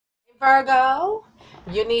Virgo,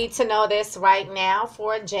 you need to know this right now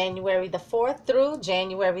for January the 4th through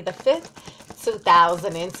January the 5th,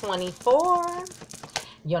 2024.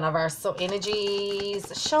 Universal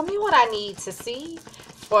energies, show me what I need to see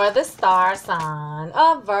for the star sign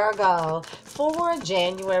of Virgo for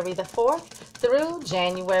January the 4th through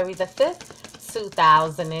January the 5th,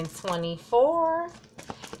 2024.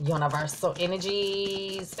 Universal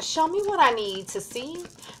energies, show me what I need to see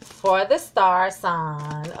for the star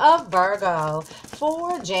sign of Virgo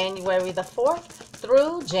for January the 4th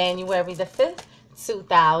through January the 5th,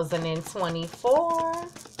 2024.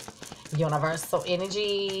 Universal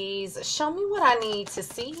energies, show me what I need to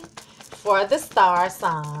see for the star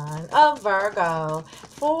sign of Virgo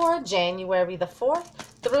for January the 4th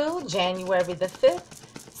through January the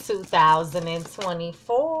 5th,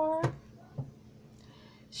 2024.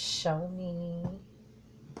 Show me.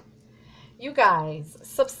 You guys,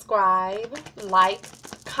 subscribe, like,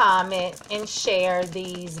 comment, and share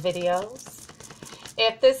these videos.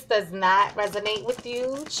 If this does not resonate with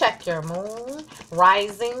you, check your moon,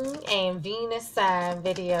 rising, and Venus sign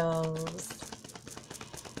videos.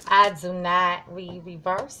 I do not read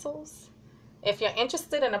reversals. If you're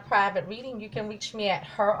interested in a private reading, you can reach me at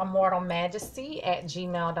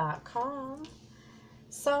herimmortalmajesty@gmail.com.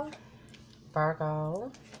 So,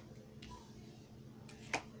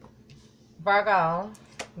 Virgo,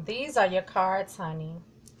 these are your cards, honey.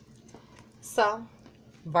 So,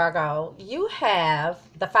 Virgo, you have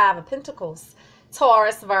the Five of Pentacles,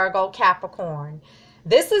 Taurus, Virgo, Capricorn.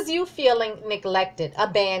 This is you feeling neglected,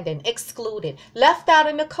 abandoned, excluded, left out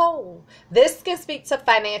in the cold. This can speak to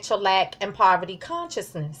financial lack and poverty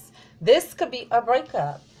consciousness. This could be a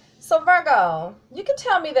breakup. So Virgo, you can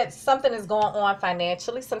tell me that something is going on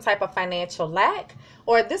financially, some type of financial lack,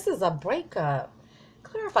 or this is a breakup.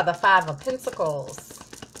 Clarify the Five of Pentacles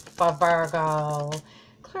for Virgo.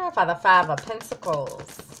 Clarify the Five of Pentacles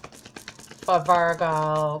for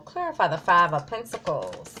Virgo. Clarify the Five of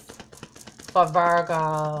Pentacles for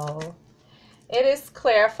Virgo. It is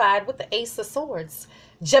clarified with the Ace of Swords.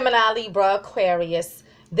 Gemini, Libra, Aquarius.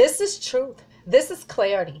 This is truth. This is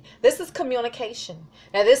clarity. This is communication.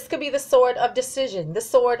 Now, this could be the sword of decision, the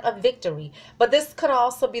sword of victory. But this could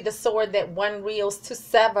also be the sword that one wields to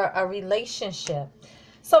sever a relationship.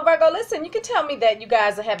 So, Virgo, listen, you can tell me that you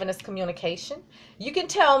guys are having this communication. You can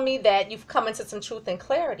tell me that you've come into some truth and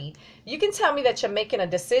clarity. You can tell me that you're making a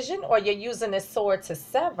decision or you're using this sword to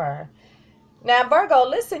sever. Now, Virgo,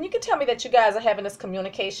 listen, you can tell me that you guys are having this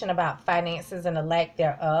communication about finances and the lack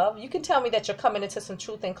thereof. You can tell me that you're coming into some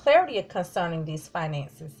truth and clarity concerning these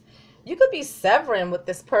finances. You could be severing with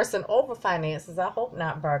this person over finances. I hope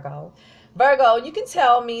not, Virgo. Virgo, you can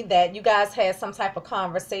tell me that you guys had some type of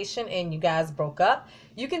conversation and you guys broke up.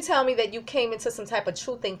 You can tell me that you came into some type of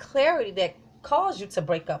truth and clarity that caused you to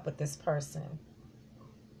break up with this person.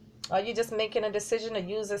 Are you just making a decision to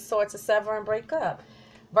use this sword to sever and break up?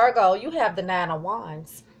 Virgo, you have the Nine of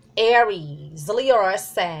Wands. Aries, Leo, or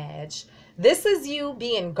Sag. This is you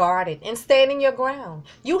being guarded and standing your ground.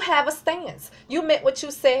 You have a stance. You meant what you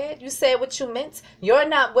said. You said what you meant. You're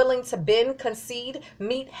not willing to bend, concede,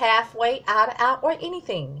 meet halfway, eye to eye, or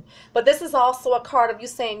anything. But this is also a card of you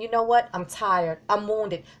saying, you know what? I'm tired. I'm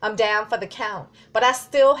wounded. I'm down for the count. But I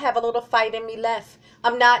still have a little fight in me left.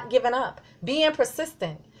 I'm not giving up. Being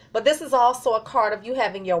persistent. But this is also a card of you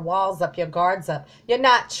having your walls up, your guards up. You're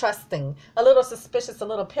not trusting. A little suspicious, a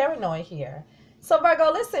little paranoid here. So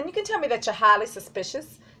Virgo, listen, you can tell me that you're highly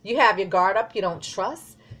suspicious. You have your guard up. You don't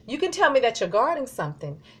trust. You can tell me that you're guarding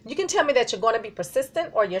something. You can tell me that you're going to be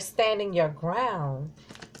persistent or you're standing your ground.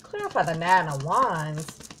 Clarify the Nine of Wands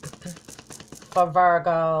for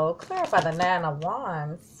Virgo. Clarify the Nine of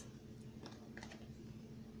Wands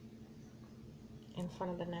in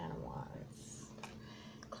front of the Nine of Wands.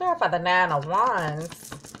 Clarify the Nine of Wands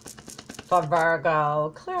for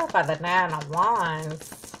Virgo. Clarify the Nine of Wands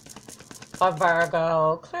for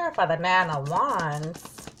Virgo. Clarify the Nine of Wands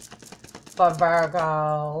for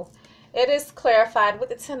Virgo. It is clarified with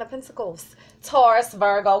the Ten of Pentacles. Taurus,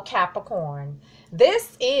 Virgo, Capricorn.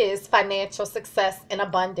 This is financial success and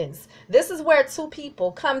abundance. This is where two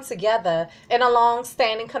people come together in a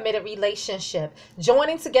long-standing committed relationship,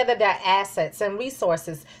 joining together their assets and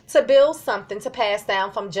resources to build something to pass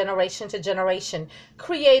down from generation to generation,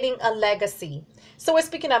 creating a legacy. So we're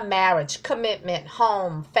speaking of marriage, commitment,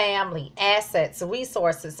 home, family, assets,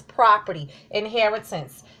 resources, property,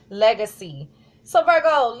 inheritance, legacy. So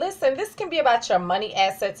Virgo, listen, this can be about your money,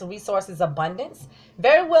 assets, resources, abundance.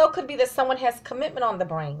 Very well could be that someone has commitment on the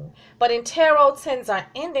brain. But in tarot, tens are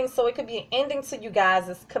ending, so it could be an ending to you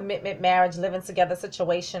guys' commitment, marriage, living together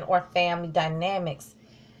situation, or family dynamics.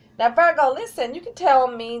 Now, Virgo, listen, you can tell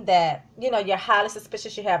me that, you're highly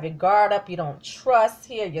suspicious, you have your guard up, you don't trust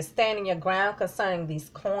here, you're standing your ground concerning these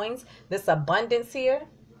coins, this abundance here.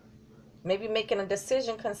 Maybe making a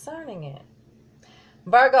decision concerning it.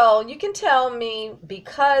 Virgo, you can tell me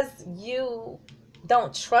because you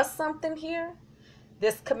don't trust something here,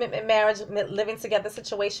 this commitment, marriage, living together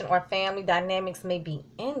situation, or family dynamics may be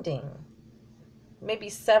ending. Maybe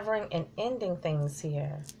severing and ending things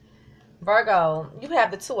here. Virgo, you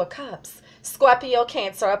have the Two of Cups, Scorpio,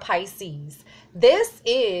 Cancer, or Pisces. This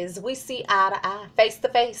is, we see eye to eye, face to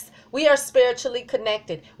face. We are spiritually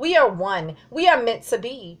connected. We are one. We are meant to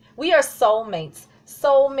be. We are soulmates.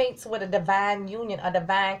 Soulmates with a divine union, a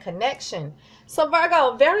divine connection. So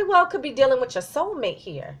Virgo very well could be dealing with your soulmate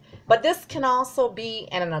here. But this can also be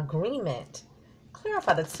an agreement.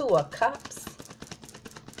 Clarify the Two of Cups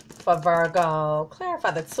for Virgo.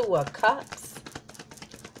 Clarify the Two of Cups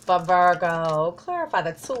for Virgo. Clarify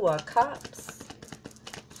the Two of Cups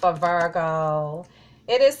for Virgo.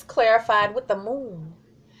 It is clarified with the moon.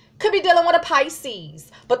 Could be dealing with a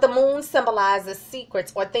Pisces, but the moon symbolizes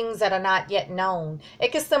secrets or things that are not yet known.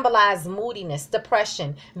 It can symbolize moodiness,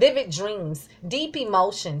 depression, vivid dreams, deep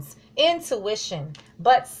emotions, intuition,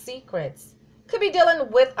 but secrets. Could be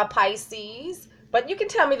dealing with a Pisces, but you can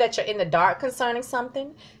tell me that you're in the dark concerning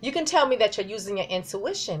something. You can tell me that you're using your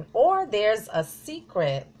intuition, or there's a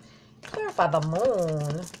secret. Clarify the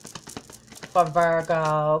moon for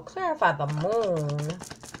Virgo. Clarify the moon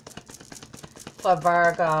for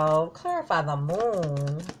Virgo. Clarify the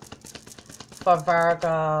moon for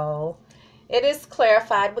Virgo. It is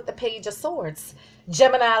clarified with the Page of Swords.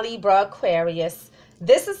 Gemini, Libra, Aquarius.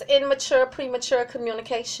 This is immature, premature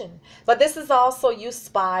communication. But this is also you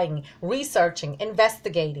spying, researching,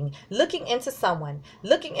 investigating, looking into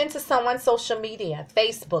someone's social media,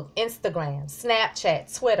 Facebook, Instagram,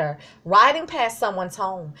 Snapchat, Twitter, riding past someone's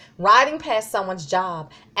home, riding past someone's job,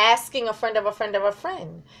 asking a friend of a friend of a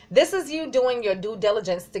friend. This is you doing your due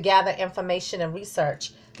diligence to gather information and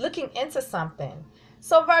research, looking into something.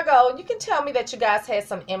 So Virgo, you can tell me that you guys had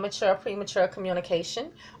some immature, premature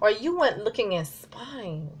communication, or you went looking and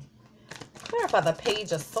spying. Clarify the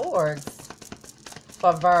Page of Swords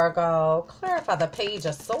for Virgo. Clarify the Page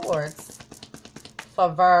of Swords for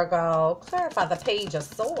Virgo. Clarify the Page of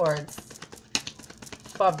Swords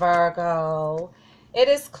for Virgo. It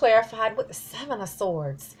is clarified with the Seven of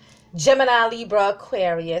Swords. Gemini, Libra,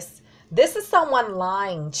 Aquarius. This is someone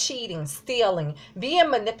lying, cheating, stealing, being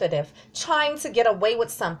manipulative, trying to get away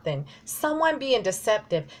with something, someone being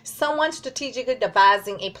deceptive, someone strategically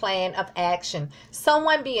devising a plan of action,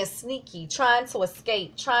 someone being sneaky, trying to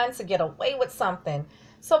escape, trying to get away with something.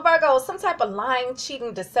 So Virgo, some type of lying,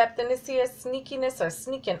 cheating, deceptiveness here, sneakiness or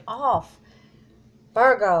sneaking off.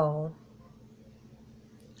 Virgo,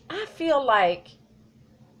 I feel like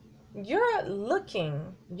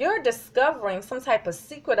you're discovering some type of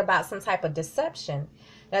secret about some type of deception.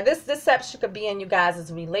 Now, this deception could be in you guys'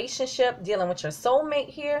 relationship, dealing with your soulmate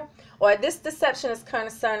here, or this deception is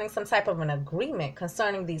concerning some type of an agreement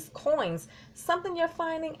concerning these coins, something you're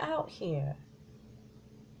finding out here.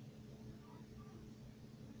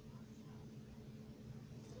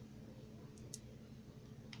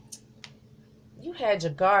 You had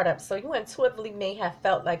your guard up, so you intuitively may have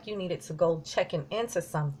felt like you needed to go checking into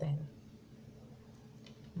something.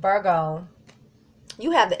 Virgo, you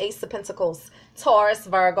have the Ace of Pentacles, Taurus,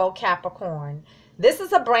 Virgo, Capricorn. This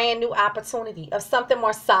is a brand new opportunity of something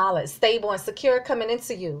more solid, stable, and secure coming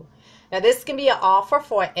into you. Now, this can be an offer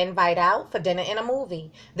for an invite out for dinner and a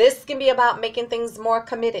movie. This can be about making things more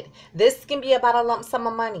committed. This can be about a lump sum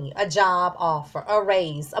of money, a job offer, a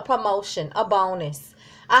raise, a promotion, a bonus,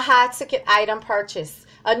 a high-ticket item purchase,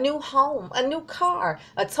 a new home, a new car,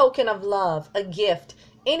 a token of love, a gift,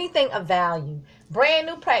 anything of value. Brand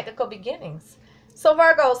new practical beginnings. So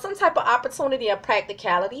Virgo, some type of opportunity of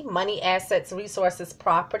practicality, money, assets, resources,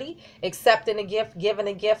 property, accepting a gift, giving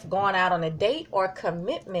a gift, going out on a date, or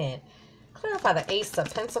commitment. Clarify the Ace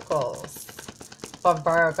of Pentacles for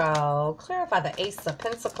Virgo. Clarify the Ace of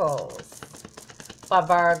Pentacles for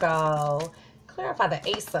Virgo. Clarify the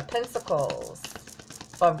Ace of Pentacles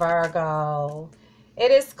for Virgo.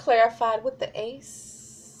 It is clarified with the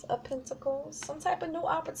Ace of Pentacles. Some type of new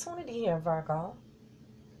opportunity here, Virgo.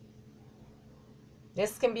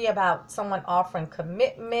 This can be about someone offering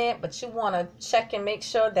commitment, but you want to check and make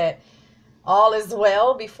sure that all is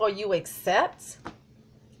well before you accept.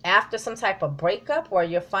 After some type of breakup, or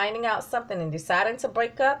you're finding out something and deciding to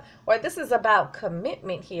break up, or this is about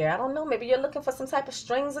commitment here. I don't know. Maybe you're looking for some type of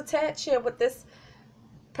strings attached here with this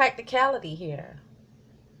practicality here.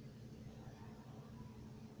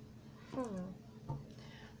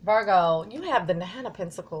 Virgo, you have the Nine of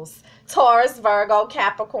Pentacles. Taurus, Virgo,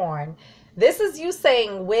 Capricorn. This is you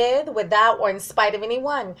saying with, without, or in spite of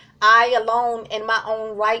anyone. I alone in my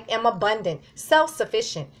own right am abundant,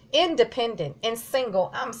 self-sufficient, independent, and single.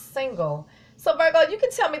 I'm single. So Virgo, you can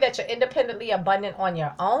tell me that you're independently abundant on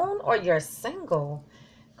your own or you're single.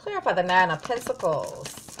 Clarify the Nine of Pentacles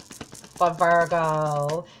for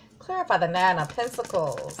Virgo. Clarify the Nine of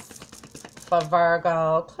Pentacles for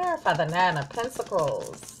Virgo. Clarify the Nine of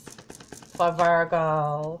Pentacles for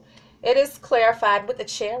Virgo. It is clarified with the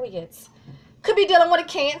Chariots. Could be dealing with a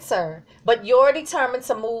Cancer, but you're determined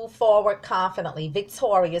to move forward confidently,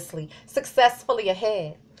 victoriously, successfully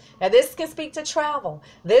ahead. Now, this can speak to travel.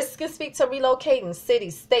 This can speak to relocating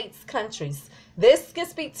cities, states, countries. This can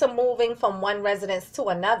speak to moving from one residence to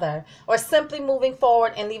another, or simply moving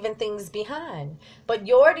forward and leaving things behind. But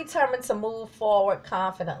you're determined to move forward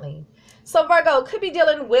confidently. So Virgo could be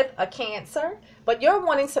dealing with a Cancer, but you're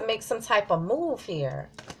wanting to make some type of move here.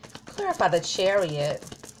 Clarify the Chariot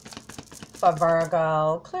for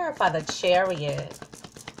Virgo. Clarify the Chariot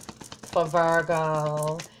for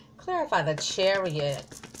Virgo. Clarify the Chariot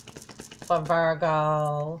for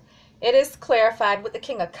Virgo. It is clarified with the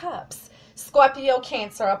King of Cups. Scorpio,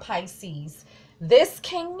 Cancer, or Pisces. This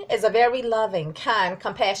king is a very loving, kind,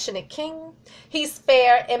 compassionate king. He's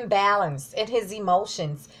fair and balanced in his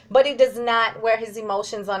emotions, but he does not wear his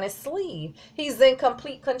emotions on his sleeve. He's in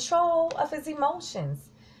complete control of his emotions.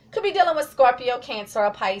 Could be dealing with Scorpio, Cancer,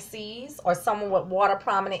 or Pisces, or someone with water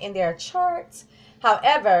prominent in their chart.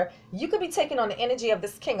 However, you could be taking on the energy of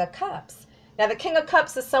this King of Cups. Now, the King of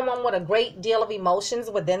Cups is someone with a great deal of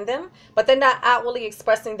emotions within them, but they're not outwardly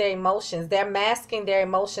expressing their emotions. They're masking their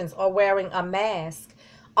emotions or wearing a mask.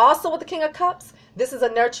 Also, with the King of Cups, this is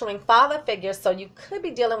a nurturing father figure, so you could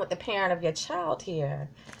be dealing with the parent of your child here.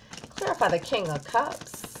 Clarify the King of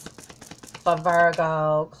Cups for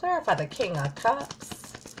Virgo. Clarify the King of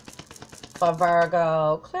Cups for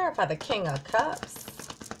Virgo. Clarify the King of Cups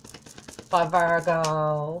for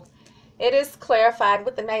Virgo. It is clarified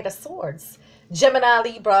with the Knight of Swords. Gemini,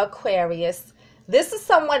 Libra, Aquarius. This is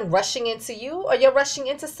someone rushing into you, or you're rushing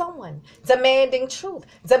into someone. Demanding truth,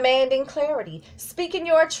 demanding clarity, speaking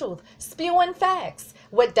your truth, spewing facts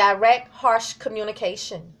with direct, harsh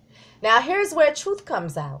communication. Now, here's where truth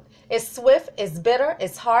comes out. It's swift, it's bitter,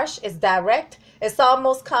 it's harsh, it's direct, it's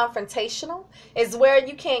almost confrontational. It's where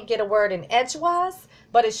you can't get a word in edgewise,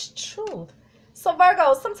 but it's truth. So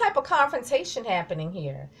Virgo, some type of confrontation happening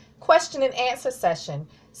here. Question and answer session.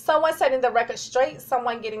 Someone setting the record straight.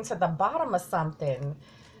 Someone getting to the bottom of something.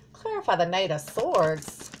 Clarify the Knight of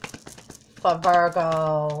Swords for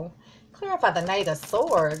Virgo. Clarify the Knight of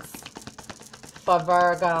Swords for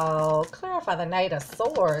Virgo. Clarify the Knight of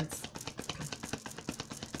Swords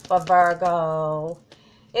for Virgo.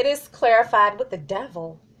 It is clarified with the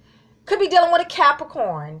Devil. Could be dealing with a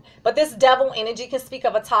Capricorn, but this devil energy can speak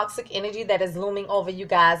of a toxic energy that is looming over you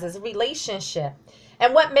guys' relationship.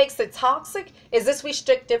 And what makes it toxic is this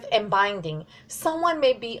restrictive and binding. Someone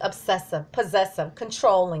may be obsessive, possessive,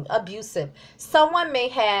 controlling, abusive. Someone may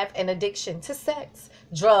have an addiction to sex,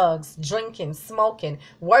 drugs, drinking, smoking,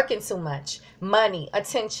 working too much, money,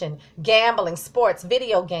 attention, gambling, sports,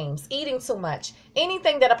 video games, eating too much,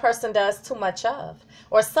 anything that a person does too much of.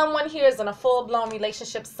 Or someone here is in a full-blown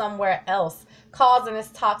relationship somewhere else, causing this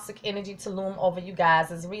toxic energy to loom over you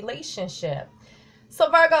guys' relationship. So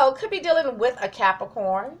Virgo could be dealing with a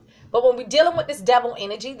Capricorn, but when we're dealing with this devil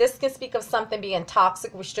energy, this can speak of something being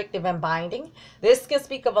toxic, restrictive, and binding. This can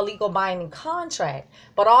speak of a legal binding contract,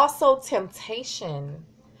 but also temptation.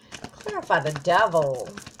 Clarify the Devil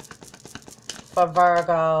for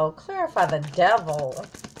Virgo. Clarify the Devil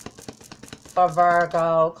for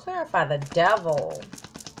Virgo. Clarify the Devil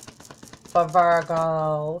for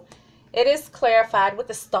Virgo. It is clarified with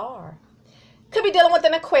the Star. Could be dealing with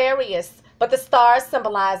an Aquarius, but the star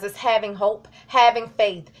symbolizes having hope, having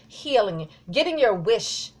faith, healing, getting your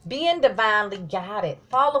wish, being divinely guided,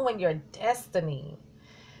 following your destiny.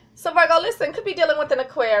 So Virgo, listen, could be dealing with an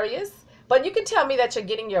Aquarius, but you can tell me that you're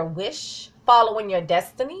getting your wish, following your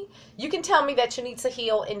destiny. You can tell me that you need to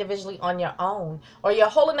heal individually on your own, or you're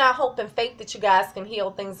holding out hope and faith that you guys can heal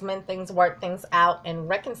things, mend things, work things out, and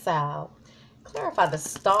reconcile. Clarify the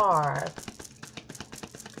Star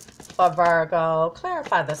for Virgo.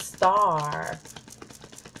 Clarify the Star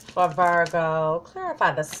for Virgo.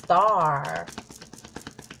 Clarify the Star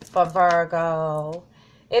for Virgo.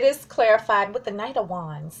 It is clarified with the Knight of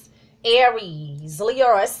Wands. Aries, Leo,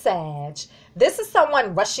 or Sag. This is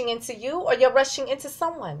someone rushing into you, or you're rushing into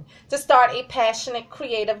someone to start a passionate,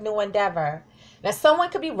 creative new endeavor. Now, someone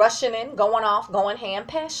could be rushing in, going off, going ham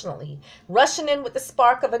passionately, rushing in with the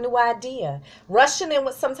spark of a new idea, rushing in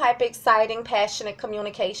with some type of exciting, passionate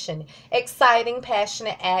communication, exciting,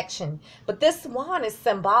 passionate action. But this wand is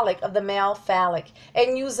symbolic of the male phallic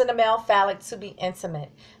and using the male phallic to be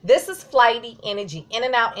intimate. This is flighty energy, in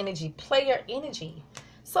and out energy, player energy.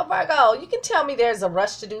 So Virgo, you can tell me there's a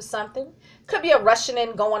rush to do something. Could be a rushing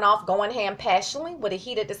in, going off, going ham passionately with a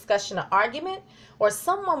heated discussion or argument. Or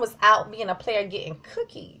someone was out being a player getting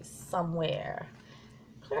cookies somewhere.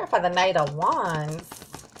 Clarify the Knight of Wands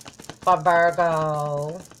for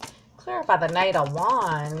Virgo. Clarify the Knight of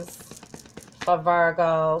Wands for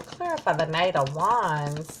Virgo. Clarify the Knight of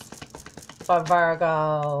Wands for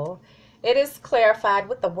Virgo. It is clarified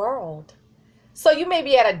with the World. So you may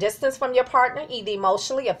be at a distance from your partner, either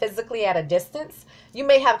emotionally or physically at a distance. You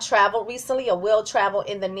may have traveled recently or will travel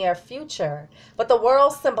in the near future. But the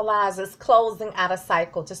World symbolizes closing out a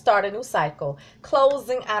cycle to start a new cycle.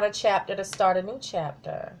 Closing out a chapter to start a new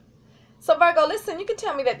chapter. So Virgo, listen, you can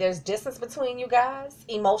tell me that there's distance between you guys.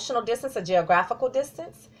 Emotional distance or geographical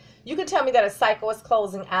distance. You can tell me that a cycle is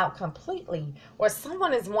closing out completely. Or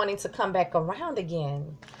someone is wanting to come back around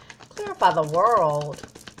again. Clarify the World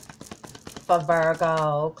for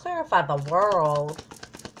Virgo. Clarify the World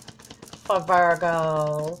for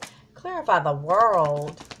Virgo. Clarify the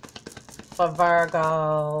World for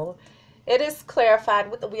Virgo. It is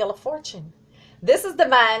clarified with the Wheel of Fortune. This is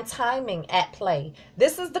divine timing at play.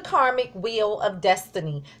 This is the karmic wheel of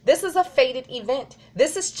destiny. This is a fated event.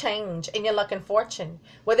 This is change in your luck and fortune.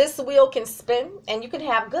 Where this wheel can spin and you can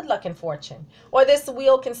have good luck and fortune. Or this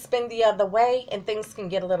wheel can spin the other way and things can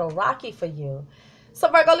get a little rocky for you. So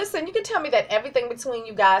Virgo, listen, you can tell me that everything between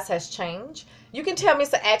you guys has changed. You can tell me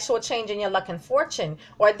it's an actual change in your luck and fortune.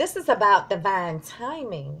 Or this is about divine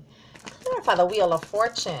timing. Clarify the Wheel of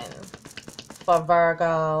Fortune for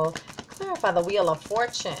Virgo. Clarify the Wheel of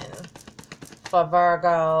Fortune for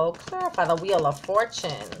Virgo. Clarify the Wheel of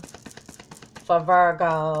Fortune for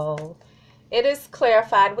Virgo. It is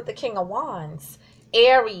clarified with the King of Wands.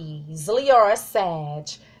 Aries, Leo, or Sag.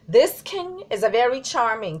 This king is a very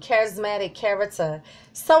charming, charismatic character,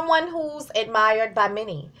 someone who's admired by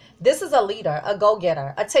many. This is a leader, a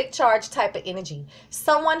go-getter, a take-charge type of energy,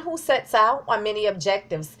 someone who sets out on many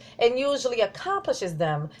objectives and usually accomplishes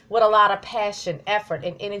them with a lot of passion, effort,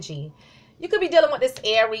 and energy. You could be dealing with this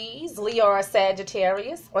Aries, Leo, or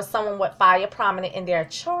Sagittarius, or someone with fire prominent in their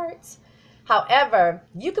charts. However,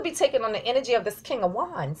 you could be taking on the energy of this King of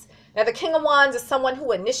Wands. Now, the King of Wands is someone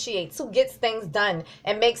who initiates, who gets things done,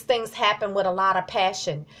 and makes things happen with a lot of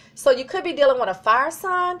passion. So you could be dealing with a fire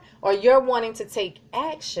sign, or you're wanting to take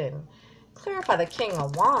action. Clarify the King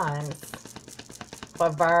of Wands for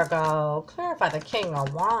Virgo. Clarify the King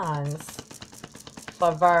of Wands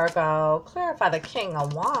for Virgo. Clarify the King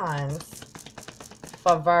of Wands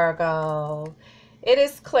for Virgo. It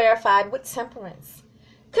is clarified with Temperance.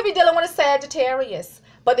 Could be dealing with a Sagittarius,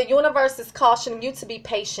 but the universe is cautioning you to be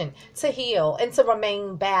patient, to heal, and to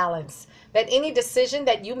remain balanced. That any decision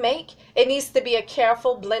that you make, it needs to be a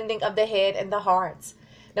careful blending of the head and the heart.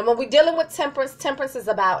 Now, when we're dealing with temperance, temperance is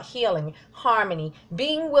about healing, harmony,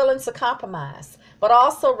 being willing to compromise, but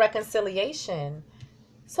also reconciliation.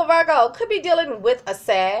 So Virgo, could be dealing with a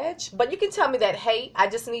Sag, but you can tell me that, hey, I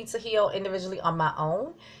just need to heal individually on my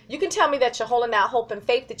own. You can tell me that you're holding out hope and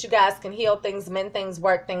faith that you guys can heal things, mend things,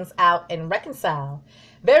 work things out, and reconcile.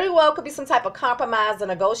 Very well could be some type of compromise or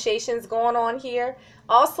negotiations going on here.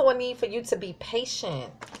 Also a need for you to be patient.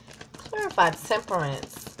 Clarify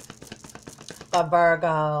Temperance for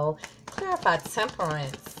Virgo. Clarify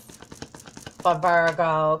Temperance for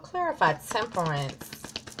Virgo. Clarify Temperance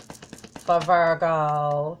for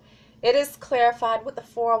Virgo. It is clarified with the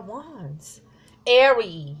Four of Wands.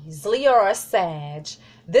 Aries, Leo, or Sag.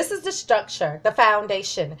 This is the structure, the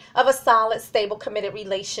foundation of a solid, stable, committed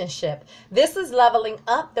relationship. This is leveling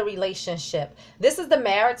up the relationship. This is the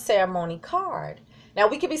marriage ceremony card. Now,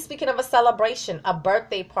 we could be speaking of a celebration, a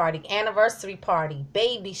birthday party, anniversary party,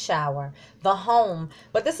 baby shower, the home.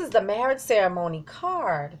 But this is the marriage ceremony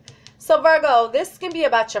card. So Virgo, this can be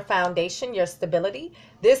about your foundation, your stability.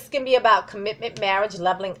 This can be about commitment, marriage,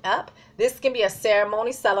 leveling up. This can be a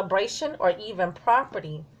ceremony, celebration, or even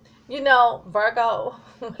property. You know, Virgo,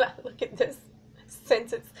 when I look at this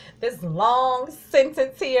sentence, this long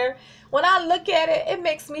sentence here, when I look at it, it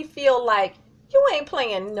makes me feel like You ain't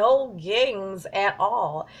playing no games at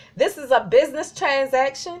all. This is a business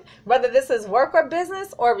transaction, whether this is work or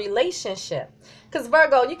business or relationship. Because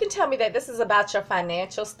Virgo, you can tell me that this is about your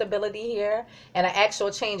financial stability here and an actual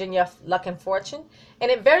change in your luck and fortune. And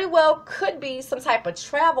it very well could be some type of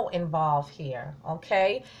travel involved here,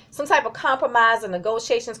 okay? Some type of compromise and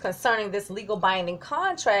negotiations concerning this legal binding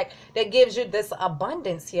contract that gives you this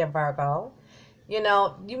abundance here, Virgo. You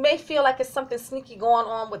know, you may feel like it's something sneaky going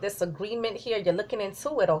on with this agreement here. You're looking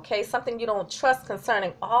into it, okay? Something you don't trust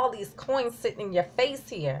concerning all these coins sitting in your face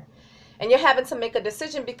here. And you're having to make a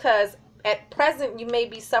decision because at present you may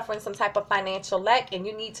be suffering some type of financial lack and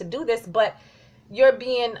you need to do this, but you're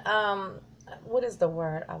being, what is the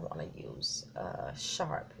word I want to use?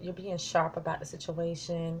 Sharp. You're being sharp about the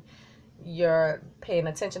situation. You're paying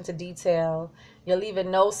attention to detail. You're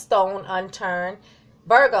leaving no stone unturned.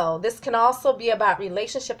 Virgo, this can also be about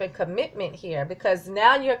relationship and commitment here because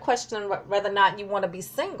now you're questioning whether or not you want to be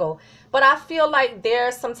single. But I feel like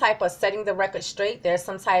there's some type of setting the record straight. There's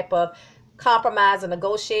some type of compromise and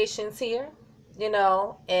negotiations here, you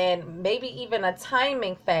know, and maybe even a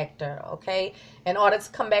timing factor, okay, in order to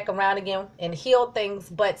come back around again and heal things.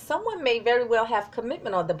 But someone may very well have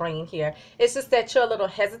commitment on the brain here. It's just that you're a little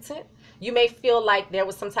hesitant. You may feel like there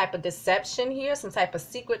was some type of deception here, some type of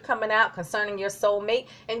secret coming out concerning your soulmate,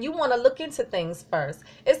 and you want to look into things first.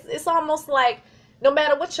 It's almost like no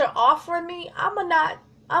matter what you're offering me, I'm not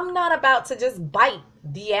about to just bite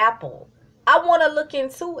the apple. I want to look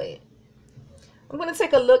into it. I'm going to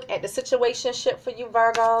take a look at the situationship for you,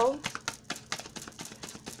 Virgo.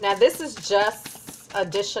 Now, this is just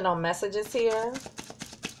additional messages here.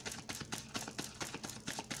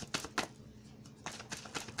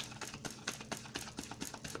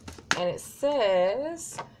 And it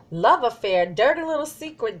says, love affair, dirty little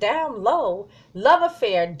secret down low. Love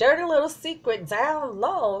affair, dirty little secret down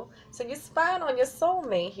low. So you're spying on your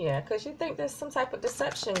soulmate here because you think there's some type of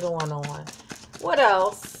deception going on. What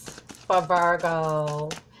else for Virgo?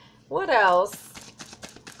 What else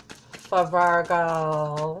for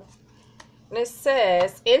Virgo? And it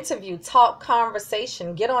says, interview, talk,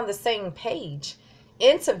 conversation, get on the same page.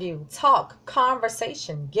 Interview, talk,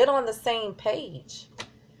 conversation, get on the same page.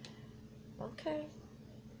 Okay.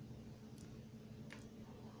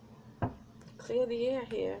 Clear the air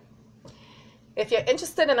here. If you're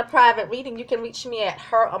interested in a private reading, you can reach me at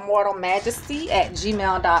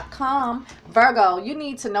herimmortalmajesty@gmail.com. Virgo, you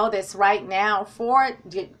need to know this right now for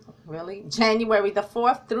January the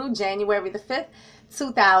 4th through January the 5th,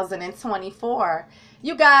 2024.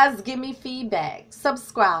 You guys give me feedback,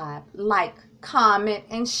 subscribe, like, comment,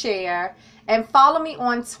 and share, and follow me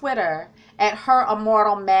on Twitter at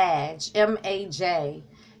herimmortalmaj, M-A-J,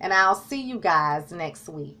 and I'll see you guys next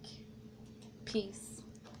week. Peace.